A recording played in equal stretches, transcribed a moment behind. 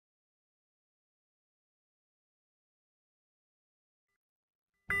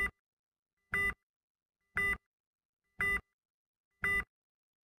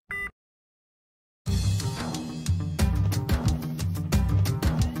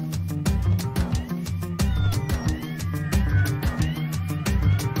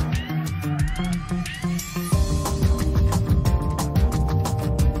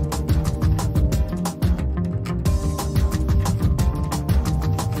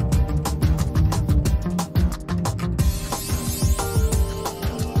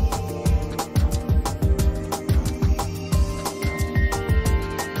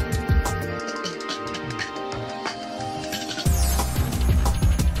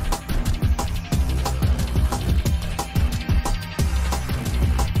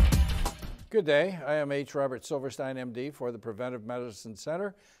Good day. I am H. Robert Silverstein, MD, for the Preventive Medicine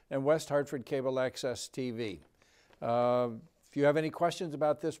Center and West Hartford Cable Access TV. If you have any questions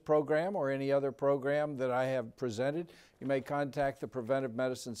about this program or any other program that I have presented, you may contact the Preventive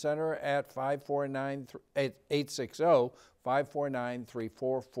Medicine Center at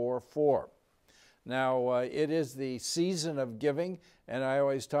 860-549-3444. Now, it is the season of giving, and I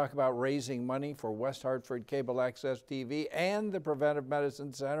always talk about raising money for West Hartford Cable Access TV and the Preventive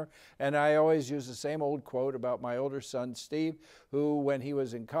Medicine Center, and I always use the same old quote about my older son, Steve, who, when he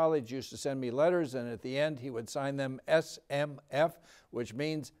was in college, used to send me letters, and at the end, he would sign them SMF, which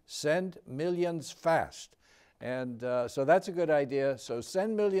means Send Millions Fast. And so that's a good idea. So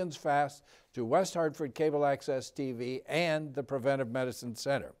send millions fast to West Hartford Cable Access TV and the Preventive Medicine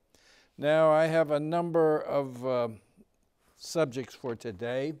Center. Now, I have a number of subjects for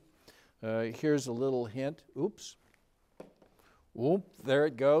today. Here's a little hint. Oops. Whoop, there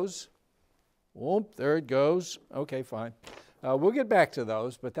it goes. Whoop, there it goes. Okay, fine. We'll get back to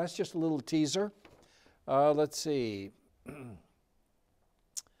those, but that's just a little teaser. Let's see.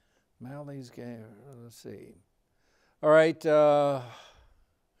 Mally's game. Let's see. All right.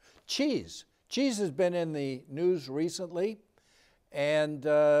 Cheese. Cheese has been in the news recently. And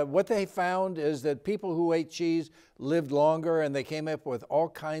what they found is that people who ate cheese lived longer, and they came up with all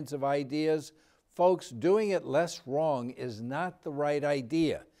kinds of ideas. Folks, doing it less wrong is not the right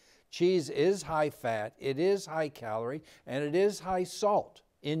idea. Cheese is high fat, it is high calorie, and it is high salt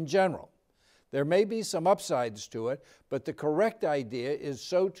in general. There may be some upsides to it, but the correct idea is,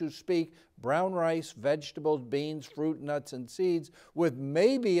 so to speak, brown rice, vegetables, beans, fruit, nuts, and seeds, with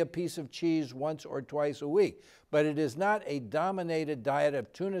maybe a piece of cheese once or twice a week. But it is not a dominated diet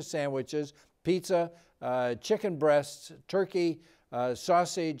of tuna sandwiches, pizza, chicken breasts, turkey,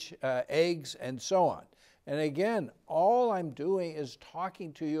 sausage, eggs, and so on. And again, all I'm doing is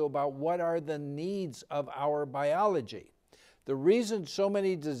talking to you about what are the needs of our biology. The reason so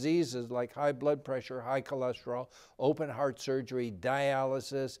many diseases like high blood pressure, high cholesterol, open heart surgery,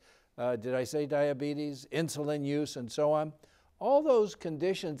 dialysis, did I say diabetes, insulin use, and so on, all those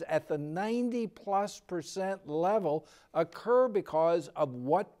conditions at the 90+% level occur because of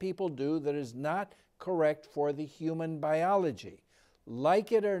what people do that is not correct for the human biology.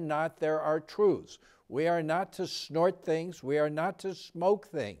 Like it or not, there are truths. We are not to snort things. We are not to smoke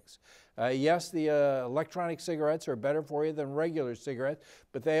things. Yes, the electronic cigarettes are better for you than regular cigarettes,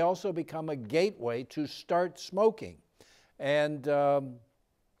 but they also become a gateway to start smoking. And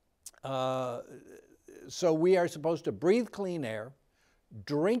so we are supposed to breathe clean air,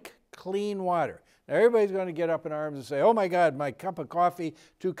 drink clean water. Now, everybody's going to get up in arms and say, oh my God, my cup of coffee,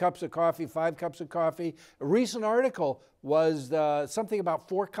 2 cups of coffee, 5 cups of coffee. A recent article was something about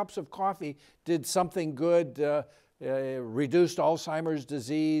 4 cups of coffee did something good, reduced Alzheimer's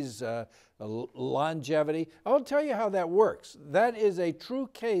disease, longevity. I'll tell you how that works. That is a true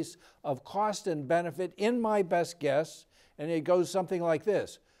case of cost and benefit in my best guess, and it goes something like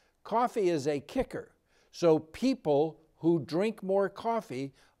this. Coffee is a kicker. So people who drink more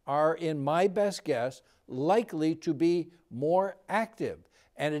coffee are, in my best guess, likely to be more active.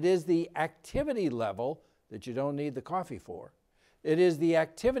 And it is the activity level that you don't need the coffee for. It is the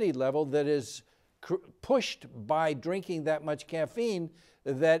activity level that is pushed by drinking that much caffeine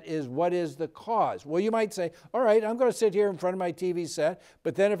that is what is the cause. Well, you might say, all right, I'm going to sit here in front of my TV set,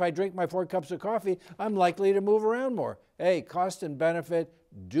 but then if I drink my 4 cups of coffee, I'm likely to move around more. Hey, cost and benefit,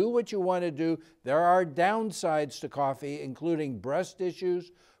 do what you want to do. There are downsides to coffee, including breast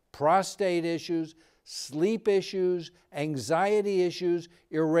issues, prostate issues, sleep issues, anxiety issues,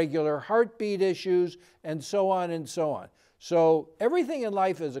 irregular heartbeat issues, and so on and so on. So everything in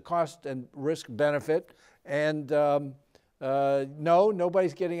life is a cost and risk benefit, and no,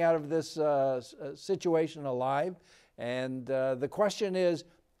 nobody's getting out of this situation alive. And the question is,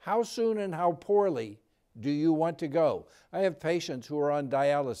 how soon and how poorly do you want to go? I have patients who are on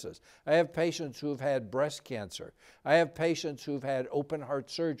dialysis. I have patients who've had breast cancer. I have patients who've had open heart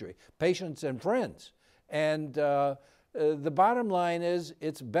surgery, patients and friends. And the bottom line is,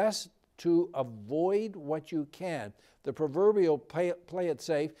 it's best to avoid what you can. The proverbial play it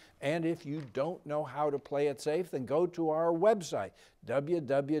safe, and if you don't know how to play it safe, then go to our website,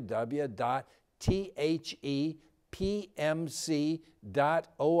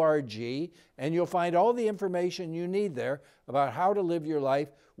 www.thepmc.org, and you'll find all the information you need there about how to live your life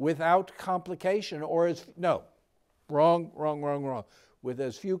without complication, or with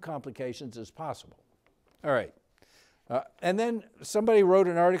as few complications as possible. All right. And then somebody wrote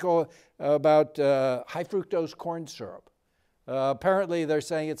an article about high fructose corn syrup. Apparently they're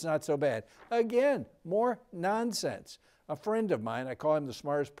saying it's not so bad. Again, more nonsense. a friend of mine, I call him the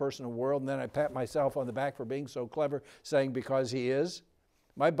smartest person in the world, and then I pat myself on the back for being so clever, saying because he is.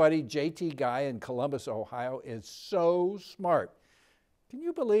 My buddy JT Guy in Columbus, Ohio, is so smart. Can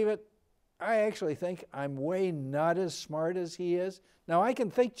you believe it? I actually think I'm way not as smart as he is. Now, I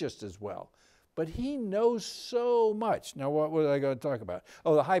can think just as well, but he knows so much. Now, what was I going to talk about?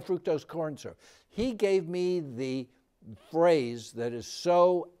 Oh, the high fructose corn syrup. He gave me the phrase that is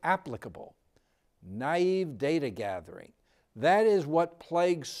so applicable: naive data gathering. That is what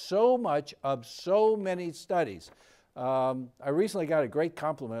plagues so much of so many studies. I recently got a great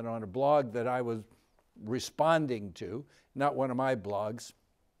compliment on a blog that I was responding to, not one of my blogs.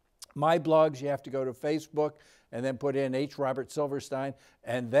 My blogs, you have to go to Facebook and then put in H. Robert Silverstein,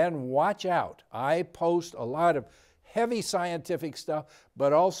 and then watch out. I post a lot of heavy scientific stuff,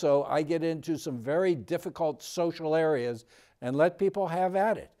 but also I get into some very difficult social areas and let people have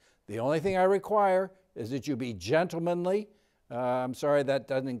at it. The only thing I require is that you be gentlemanly. I'm sorry, that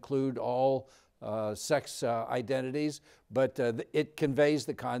doesn't include all sex identities, but it conveys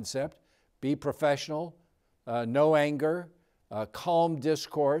the concept. Be professional, no anger, calm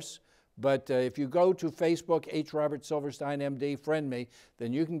discourse. But if you go to Facebook, H. Robert Silverstein, MD, friend me,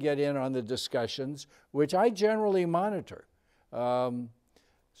 then you can get in on the discussions, which I generally monitor. What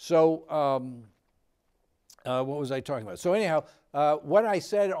was I talking about? So anyhow, what I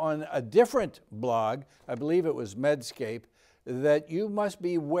said on a different blog, I believe it was Medscape, that you must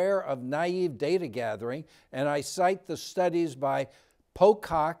be aware of naive data gathering, and I cite the studies by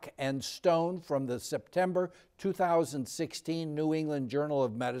Pocock and Stone from the September 2016 New England Journal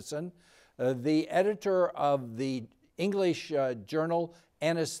of Medicine. The editor of the English journal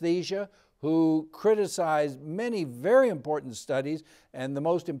Anesthesia, who criticized many very important studies, and the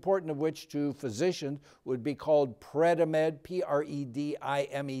most important of which to physicians would be called Predimed,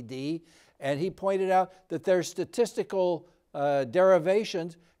 P-R-E-D-I-M-E-D, and he pointed out that their statistical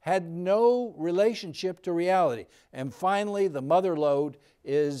derivations had no relationship to reality. And finally, the mother lode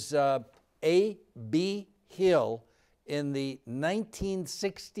is A.B. Hill in the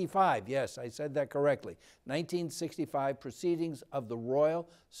 1965, yes, I said that correctly, 1965 Proceedings of the Royal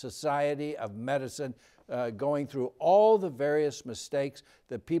Society of Medicine, going through all the various mistakes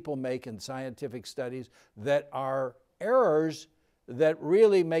that people make in scientific studies that are errors that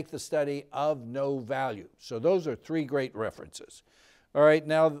really make the study of no value. So those are three great references. All right,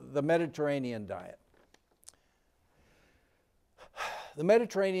 now the Mediterranean diet. The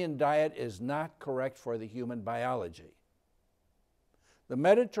Mediterranean diet is not correct for the human biology. The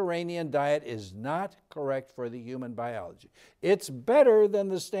Mediterranean diet is not correct for the human biology. It's better than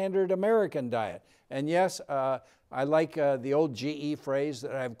the standard American diet. And yes, I like the old GE phrase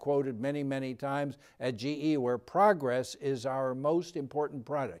that I've quoted many, many times at GE, where progress is our most important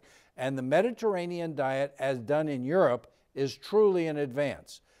product. And the Mediterranean diet, as done in Europe, is truly an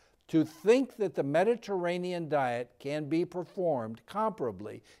advance. To think that the Mediterranean diet can be performed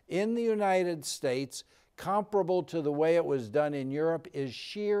comparably in the United States, comparable to the way it was done in Europe, is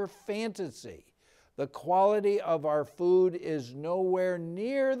sheer fantasy. The quality of our food is nowhere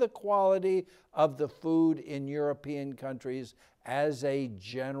near the quality of the food in European countries as a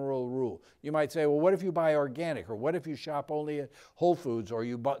general rule. You might say, well, what if you buy organic? Or what if you shop only at Whole Foods? Or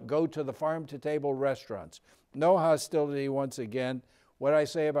you go to the farm-to-table restaurants? No hostility once again. What I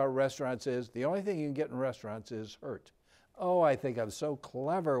say about restaurants is, the only thing you can get in restaurants is hurt. Oh, I think I'm so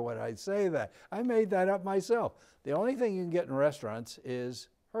clever when I say that. I made that up myself. The only thing you can get in restaurants is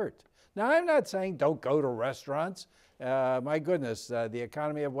hurt. Now, I'm not saying don't go to restaurants. My goodness, the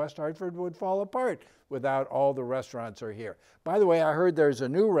economy of West Hartford would fall apart without all the restaurants are here. By the way, I heard there's a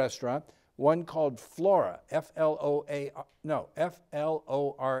new restaurant, one called Flora, F-L-O-R-A,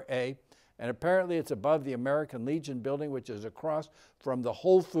 and apparently it's above the American Legion building, which is across from the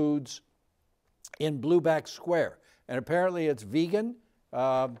Whole Foods in Blueback Square. And apparently it's vegan.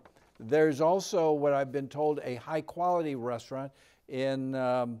 There's also, what I've been told, a high-quality restaurant in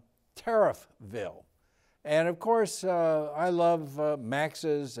Tariffville. And of course, I love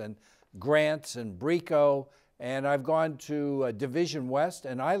Max's and Grant's and Brico, and I've gone to Division West,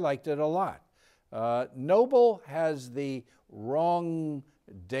 and I liked it a lot. Noble has the wrong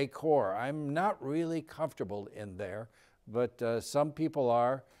decor. I'm not really comfortable in there, but some people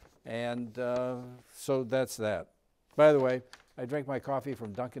are, and so that's that. By the way, I drank my coffee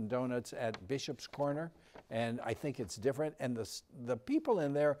from Dunkin' Donuts at Bishop's Corner, and I think it's different. And the people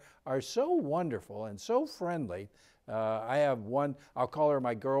in there are so wonderful and so friendly. I have one, I'll call her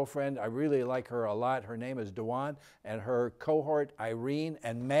my girlfriend. I really like her a lot. Her name is Dewan, and her cohort, Irene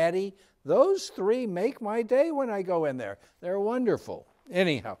and Maddie. Those three make my day when I go in there. They're wonderful.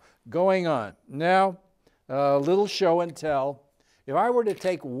 Anyhow, going on. Now, a little show and tell. If I were to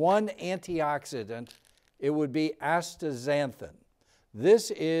take one antioxidant, it would be astaxanthin.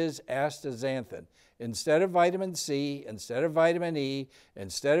 This is astaxanthin. Instead of vitamin C, instead of vitamin E,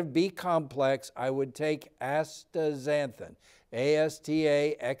 instead of B complex, I would take astaxanthin,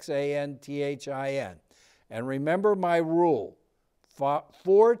 A-S-T-A-X-A-N-T-H-I-N. And remember my rule,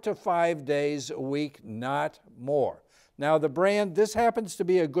 4 to 5 days a week, not more. Now the brand, this happens to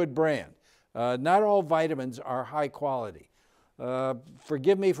be a good brand. Not all vitamins are high quality.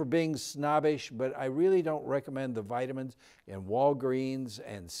 Forgive me for being snobbish, but I really don't recommend the vitamins in Walgreens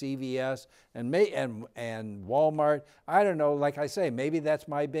and CVS and Walmart. I don't know, like I say, maybe that's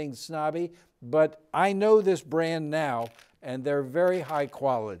my being snobby, but I know this brand now, and they're very high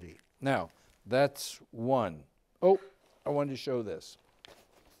quality. Now, that's one. Oh, I wanted to show this.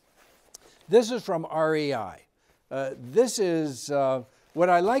 This is from REI. This is, what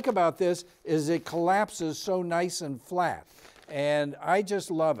I like about this is it collapses so nice and flat. And I just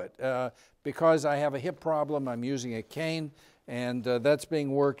love it because I have a hip problem. I'm using a cane, and that's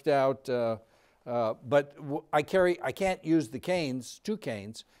being worked out. But I can't use the canes, 2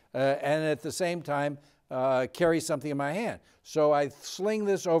 canes, and at the same time carry something in my hand. So I sling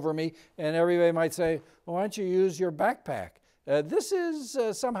this over me, and everybody might say, well, why don't you use your backpack? This is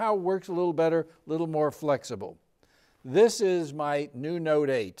somehow works a little better, a little more flexible. This is my new Note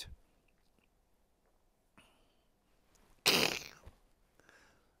 8.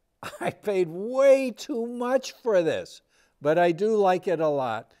 I paid way too much for this, but I do like it a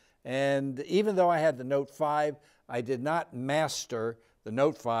lot. And even though I had the Note 5, I did not master the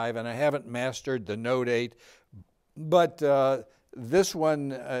Note 5, and I haven't mastered the Note 8. But this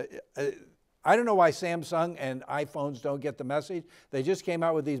one, I don't know why Samsung and iPhones don't get the message. They just came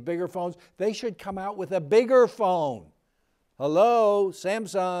out with these bigger phones. They should come out with a bigger phone. Hello,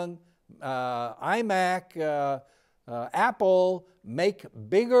 Samsung, iMac, Apple, make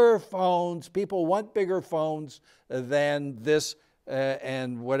bigger phones. People want bigger phones than this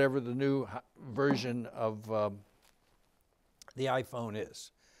and whatever the new version of the iPhone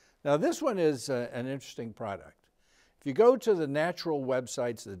is. Now this one is an interesting product. If you go to the natural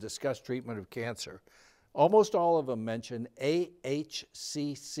websites that discuss treatment of cancer, almost all of them mention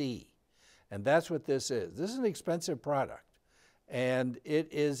AHCC, and that's what this is. This is an expensive product, and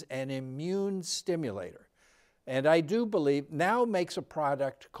it is an immune stimulator. And I do believe Now makes a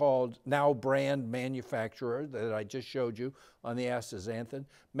product called Now brand manufacturer that I just showed you on the astaxanthin,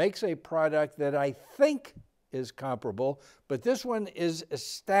 makes a product that I think is comparable, but this one is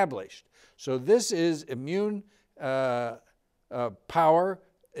established. So this is immune power.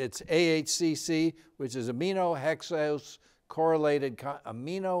 It's AHCC, which is aminohexose correlated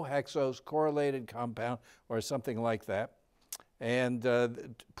compound or something like that. And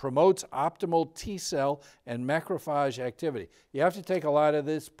promotes optimal T cell and macrophage activity. You have to take a lot of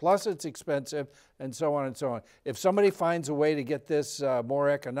this, plus it's expensive, and so on and so on. If somebody finds a way to get this more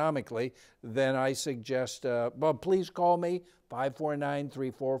economically, then I suggest, well, please call me,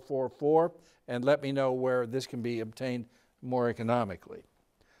 549-3444, and let me know where this can be obtained more economically.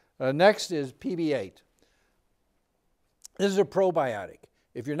 Next is PB8. This is a probiotic.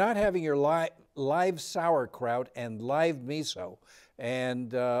 If you're not having your live sauerkraut and live miso,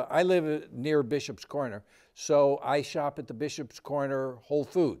 and I live near Bishop's Corner, so I shop at the Bishop's Corner Whole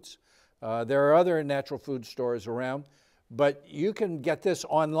Foods. There are other natural food stores around, but you can get this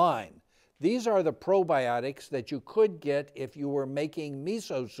online. These are the probiotics that you could get if you were making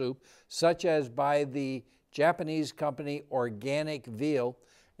miso soup, such as by the Japanese company Organic Veal.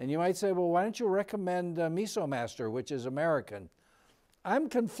 And you might say, well, why don't you recommend Miso Master, which is American? I'm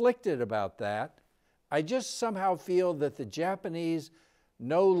conflicted about that. I just somehow feel that the Japanese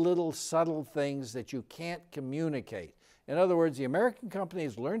know little subtle things that you can't communicate. In other words, the American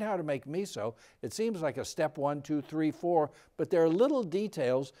companies learned how to make miso. It seems like a step 1, 2, 3, 4, but there are little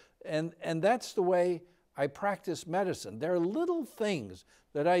details, and that's the way I practice medicine. There are little things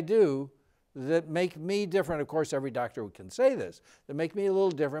that I do that make me different. Of course, every doctor can say this, that make me a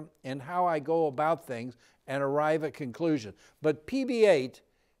little different in how I go about things and arrive at conclusion. But PB8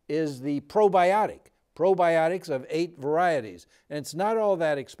 is the probiotics of 8 varieties, and it's not all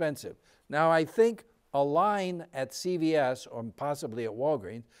that expensive. Now, I think a line at CVS or possibly at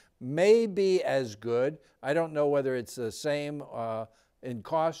Walgreens may be as good. I don't know whether it's the same in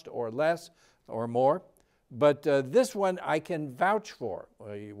cost or less or more, but this one I can vouch for.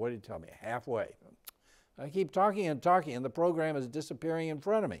 What do you tell me? Halfway. I keep talking and talking, and the program is disappearing in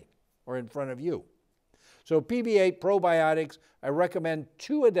front of me or in front of you. So PB8 probiotics, I recommend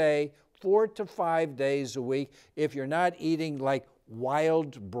 2 a day, 4 to 5 days a week. If you're not eating like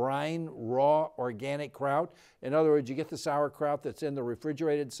wild brine, raw organic kraut. In other words, you get the sauerkraut that's in the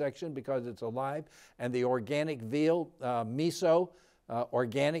refrigerated section because it's alive, and the organic veal, miso,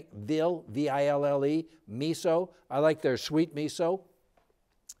 organic veal, V-I-L-L-E, miso. I like their sweet miso.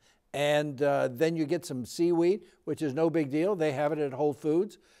 And then you get some seaweed, which is no big deal. They have it at Whole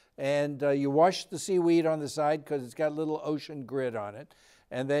Foods. And you wash the seaweed on the side because it's got a little ocean grit on it.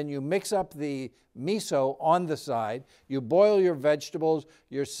 And then you mix up the miso on the side. You boil your vegetables,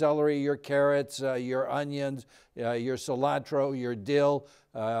 your celery, your carrots, your onions, your cilantro, your dill,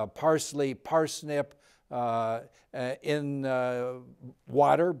 parsley, parsnip in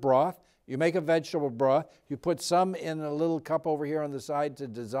water, broth. You make a vegetable broth. You put some in a little cup over here on the side to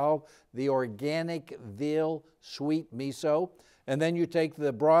dissolve the organic veal sweet miso. And then you take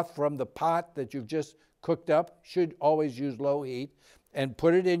the broth from the pot that you've just cooked up, should always use low heat, and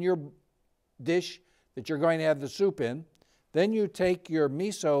put it in your dish that you're going to have the soup in. Then you take your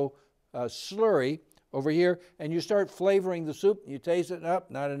miso slurry over here and you start flavoring the soup. You taste it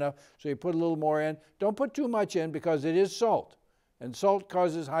up, not enough, so you put a little more in. Don't put too much in because it is salt, and salt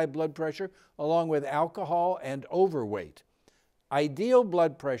causes high blood pressure along with alcohol and overweight. Ideal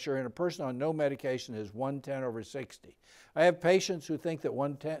blood pressure in a person on no medication is 110/60. I have patients who think that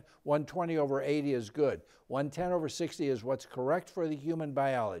 120/80 is good. 110/60 is what's correct for the human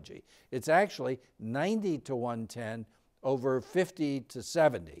biology. It's actually 90/110 over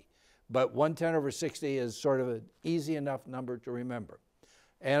 50/70. But 110/60 is sort of an easy enough number to remember.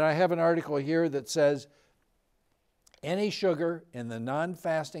 And I have an article here that says any sugar in the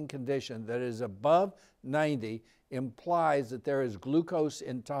non-fasting condition that is above 90 implies that there is glucose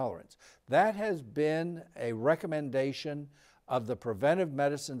intolerance. That has been a recommendation of the Preventive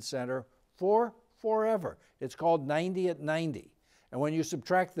Medicine Center for forever. It's called 90/90. And when you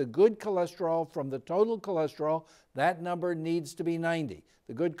subtract the good cholesterol from the total cholesterol, that number needs to be 90.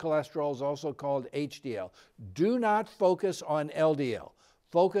 The good cholesterol is also called HDL. Do not focus on LDL.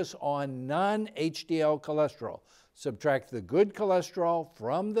 Focus on non-HDL cholesterol. Subtract the good cholesterol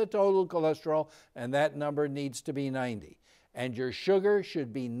from the total cholesterol, and that number needs to be 90. And your sugar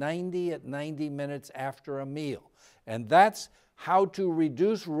should be 90 at 90 minutes after a meal. And that's how to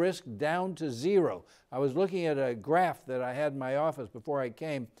reduce risk down to zero. I was looking at a graph that I had in my office before I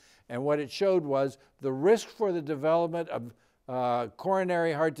came, and what it showed was the risk for the development of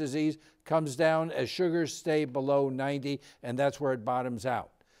coronary heart disease comes down as sugars stay below 90, and that's where it bottoms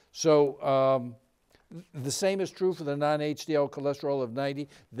out. So the same is true for the non-HDL cholesterol of 90.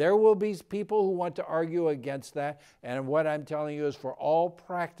 There will be people who want to argue against that, and what I'm telling you is for all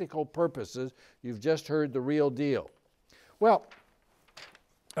practical purposes, you've just heard the real deal. Well,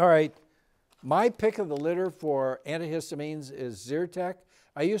 all right, my pick of the litter for antihistamines is Zyrtec.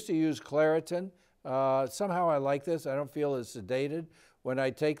 I used to use Claritin. Somehow I like this. I don't feel as sedated when I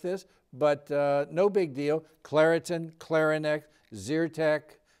take this, but no big deal. Claritin, Clarinex, Zyrtec,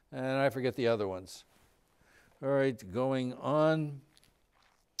 and I forget the other ones. All right, going on.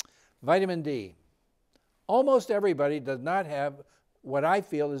 Vitamin D. Almost everybody does not have what I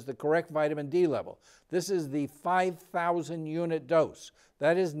feel is the correct vitamin D level. This is the 5,000 unit dose.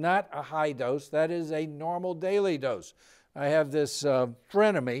 That is not a high dose. That is a normal daily dose. I have this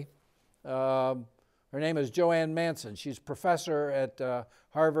frenemy. Her name is Joanne Manson. She's professor at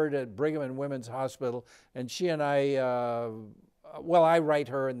Harvard at Brigham and Women's Hospital, and she and I, well, I write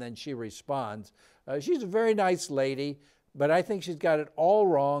her and then she responds. She's a very nice lady, but I think she's got it all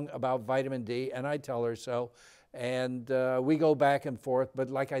wrong about vitamin D, and I tell her so. And we go back and forth, but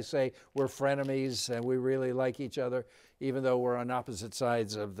like I say, we're frenemies and we really like each other, even though we're on opposite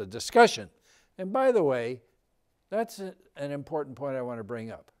sides of the discussion. And by the way, that's an important point I want to bring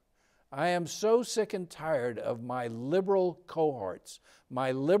up. I am so sick and tired of my liberal cohorts,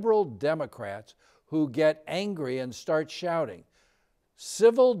 my liberal Democrats who get angry and start shouting.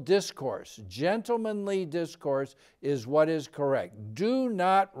 Civil discourse, gentlemanly discourse is what is correct. Do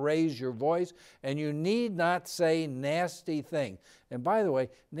not raise your voice, and you need not say nasty things. And by the way,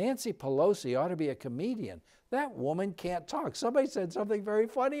 Nancy Pelosi ought to be a comedian. That woman can't talk. Somebody said something very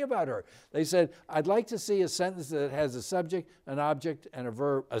funny about her. They said, I'd like to see a sentence that has a subject, an object, and a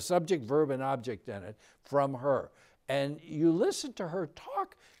verb, a subject, verb, and object in it from her. And you listen to her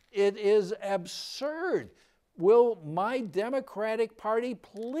talk, it is absurd. Will my Democratic Party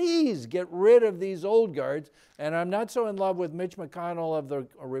please get rid of these old guards? And I'm not so in love with Mitch McConnell of the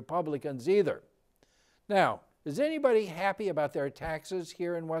Republicans either. Now, is anybody happy about their taxes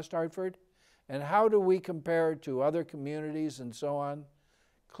here in West Hartford? And how do we compare to other communities and so on?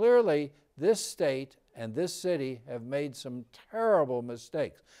 Clearly, this state and this city have made some terrible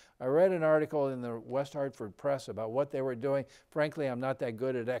mistakes. I read an article in the West Hartford Press about what they were doing. Frankly, I'm not that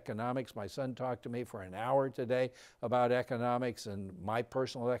good at economics. My son talked to me for an hour today about economics and my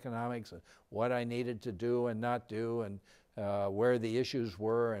personal economics and what I needed to do and not do, and where the issues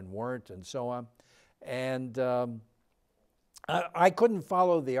were and weren't, and so on. And I couldn't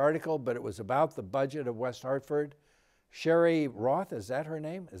follow the article, but it was about the budget of West Hartford. Sherry Roth, is that her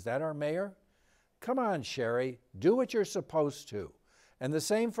name? Is that our mayor? Come on, Sherry, do what you're supposed to. And the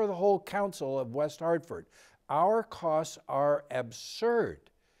same for the whole council of West Hartford. Our costs are absurd,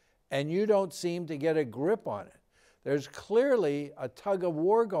 and you don't seem to get a grip on it. There's clearly a tug of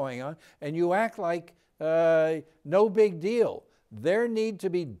war going on, and you act like no big deal. There need to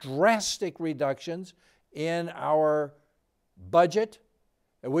be drastic reductions in our budget,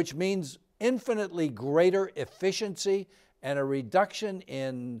 which means infinitely greater efficiency and a reduction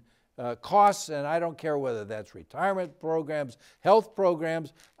in costs, and I don't care whether that's retirement programs, health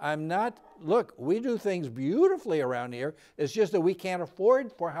programs. Look, we do things beautifully around here. It's just that we can't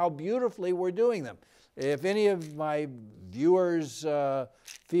afford for how beautifully we're doing them. If any of my viewers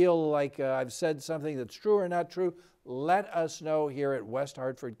feel like I've said something that's true or not true, let us know here at West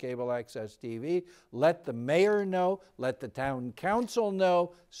Hartford Cable Access TV. Let the mayor know. Let the town council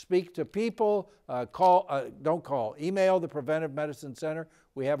know. Speak to people. Email the Preventive Medicine Center.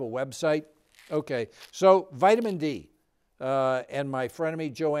 We have a website. Okay, so vitamin D and my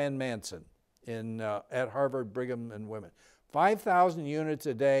frenemy Joanne Manson at Harvard Brigham and Women. 5,000 units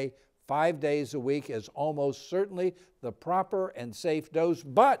a day, 5 days a week is almost certainly the proper and safe dose,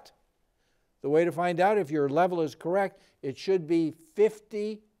 but the way to find out if your level is correct, it should be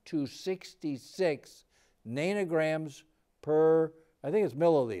 50 to 66 nanograms per, I think it's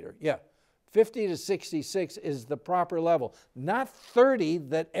milliliter. Yeah, 50 to 66 is the proper level, not 30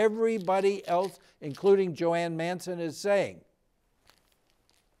 that everybody else, including Joanne Manson, is saying.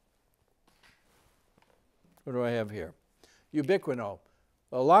 What do I have here? Ubiquinol.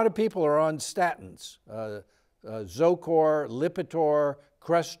 A lot of people are on statins, Zocor, Lipitor,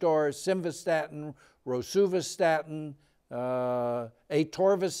 Crestor, Simvastatin, Rosuvastatin,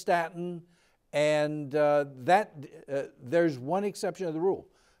 Atorvastatin, and there's one exception to the rule,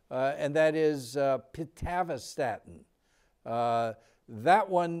 and that is Pitavastatin. That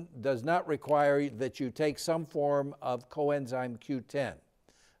one does not require that you take some form of coenzyme Q10.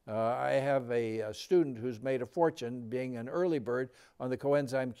 I have a student who's made a fortune being an early bird on the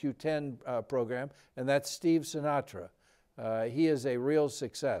coenzyme Q10 program, and that's Steve Sinatra. He is a real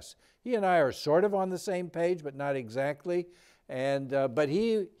success. He and I are sort of on the same page, but not exactly. And but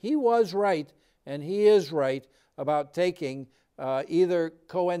he was right, and he is right about taking either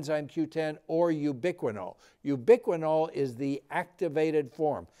coenzyme Q10 or ubiquinol. Ubiquinol is the activated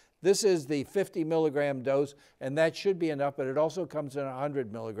form. This is the 50 milligram dose, and that should be enough, but it also comes in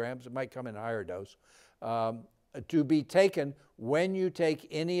 100 milligrams. It might come in a higher dose, to be taken when you take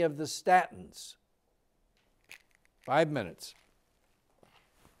any of the statins. 5 minutes.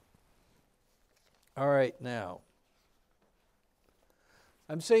 All right, now,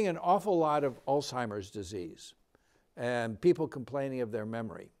 I'm seeing an awful lot of Alzheimer's disease and people complaining of their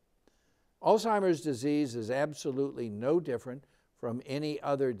memory. Alzheimer's disease is absolutely no different from any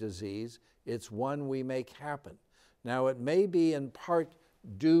other disease. It's one we make happen. Now, it may be in part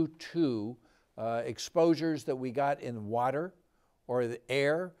due to exposures that we got in water or the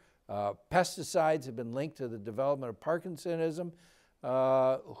air. Pesticides have been linked to the development of Parkinsonism.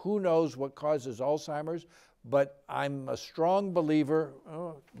 Who knows what causes Alzheimer's, but I'm a strong believer.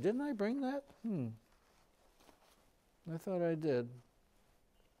 Oh, didn't I bring that? I thought I did.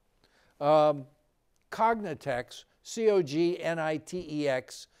 Cognitex,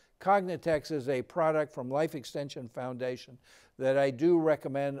 C-O-G-N-I-T-E-X. Cognitex is a product from Life Extension Foundation that I do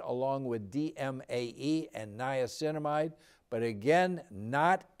recommend along with DMAE and niacinamide, but again,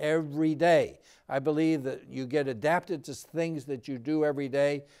 not every day. I believe that you get adapted to things that you do every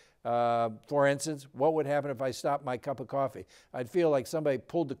day. For instance, what would happen if I stopped my cup of coffee? I'd feel like somebody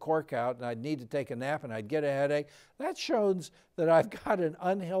pulled the cork out and I'd need to take a nap and I'd get a headache. That shows that I've got an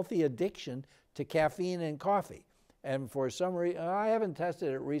unhealthy addiction to caffeine and coffee. And for some reason, I haven't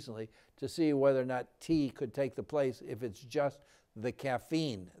tested it recently to see whether or not tea could take the place if it's just the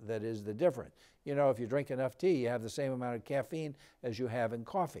caffeine that is the difference. You know, if you drink enough tea, you have the same amount of caffeine as you have in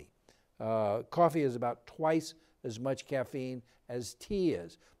coffee. Coffee is about twice as much caffeine as tea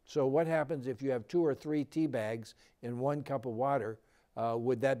is. So what happens if you have 2 or 3 tea bags in 1 cup of water?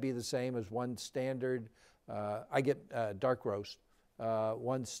 Would that be the same as one standard, I get dark roast,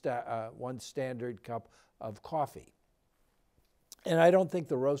 one standard cup of coffee? And I don't think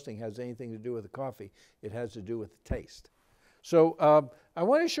the roasting has anything to do with the coffee. It has to do with the taste. So I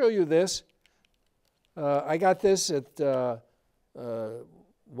want to show you this. I got this at,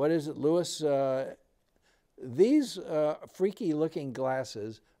 what is it, Lewis? These freaky looking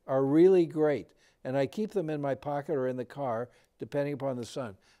glasses are really great. And I keep them in my pocket or in the car, depending upon the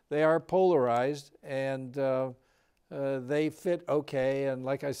sun. They are polarized, and they fit okay. And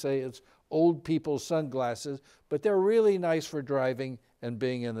like I say, it's old people's sunglasses, but they're really nice for driving and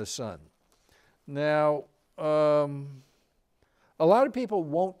being in the sun. Now, a lot of people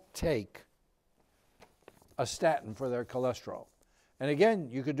won't take a statin for their cholesterol. And again,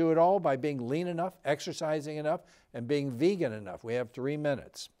 you could do it all by being lean enough, exercising enough, and being vegan enough. We have 3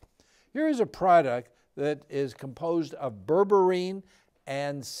 minutes. Here is a product that is composed of berberine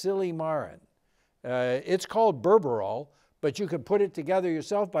and silymarin. It's called Berberol, but you could put it together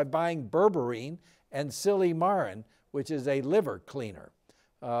yourself by buying berberine and silymarin, which is a liver cleaner,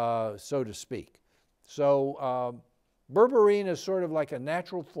 so to speak. So berberine is sort of like a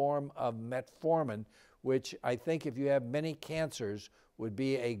natural form of metformin, which I think if you have many cancers would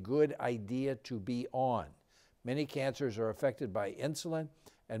be a good idea to be on. Many cancers are affected by insulin,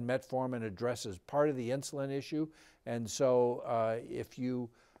 and metformin addresses part of the insulin issue. And so if you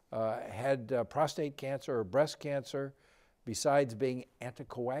had prostate cancer or breast cancer, besides being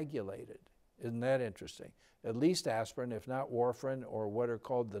anticoagulated, isn't that interesting? At least aspirin, if not warfarin, or what are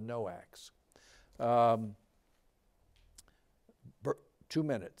called the NOACs. 2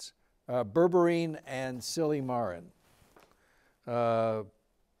 minutes. Berberine and silymarin.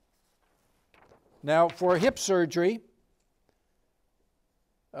 Now, for hip surgery,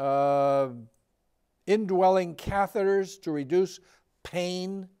 indwelling catheters to reduce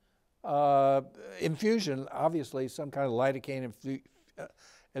pain, infusion, obviously some kind of lidocaine,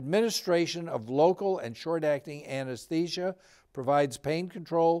 administration of local and short-acting anesthesia provides pain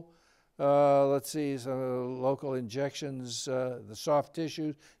control. Let's see, local injections, the soft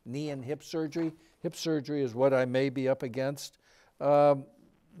tissues, knee and hip surgery. Hip surgery is what I may be up against.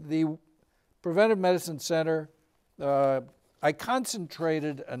 The Preventive Medicine Center, I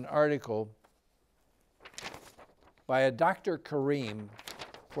concentrated an article by a Dr. Kareem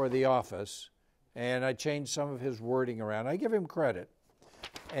for the office, and I changed some of his wording around. I give him credit.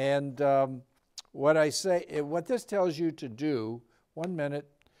 And what this tells you to do, 1 minute,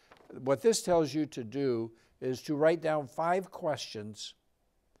 what this tells you to do is to write down 5 questions.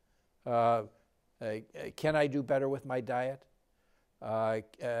 Can I do better with my diet?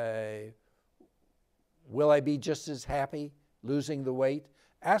 Will I be just as happy losing the weight?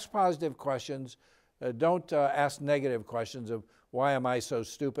 Ask positive questions. Don't ask negative questions of why am I so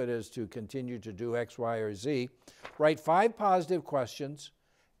stupid as to continue to do X, Y, or Z. Write 5 positive questions.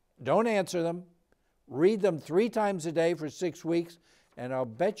 Don't answer them. Read them 3 times a day for 6 weeks, and I'll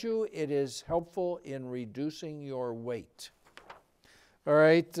bet you it is helpful in reducing your weight. All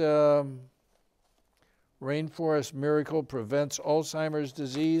right. Rainforest Miracle prevents Alzheimer's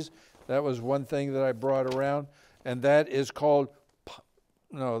disease. That was one thing that I brought around, and that is called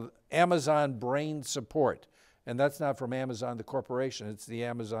Amazon Brain Support. And that's not from Amazon, the corporation. It's the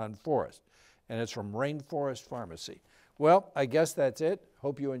Amazon forest, and it's from Rainforest Pharmacy. Well, I guess that's it.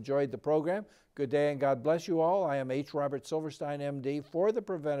 Hope you enjoyed the program. Good day and God bless you all. I am H. Robert Silverstein, MD, for the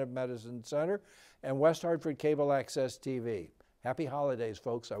Preventive Medicine Center and West Hartford Cable Access TV. Happy holidays,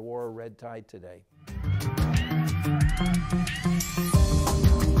 folks. I wore a red tie today.